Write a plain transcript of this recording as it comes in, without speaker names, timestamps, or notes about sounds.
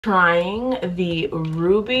Trying the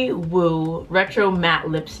Ruby Woo Retro Matte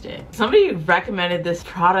Lipstick. Somebody recommended this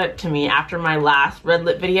product to me after my last red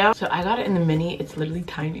lip video. So I got it in the mini. It's literally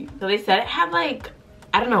tiny. So they said it had like,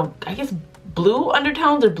 I don't know, I guess blue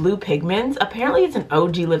undertones or blue pigments. Apparently it's an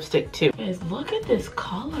OG lipstick too. Guys, look at this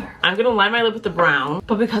color. I'm gonna line my lip with the brown,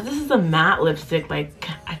 but because this is a matte lipstick, like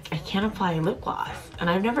I can't apply lip gloss. And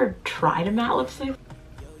I've never tried a matte lipstick.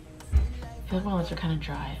 I feel like my lips are kind of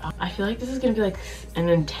dry. I feel like this is gonna be like an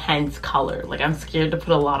intense color. Like I'm scared to put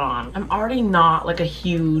a lot on. I'm already not like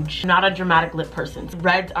not a dramatic lip person.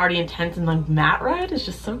 Red's already intense, and like matte red is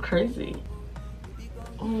just so crazy.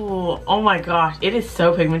 Oh my gosh, it is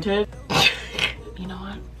so pigmented. You know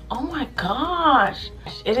what? Oh my gosh,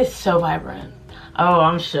 it is so vibrant. Oh,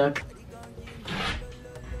 I'm shook.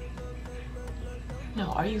 No,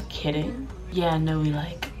 are you kidding? Yeah, no, we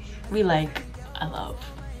like, I love.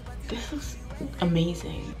 This looks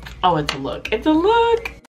amazing. Oh, it's a look. It's a look.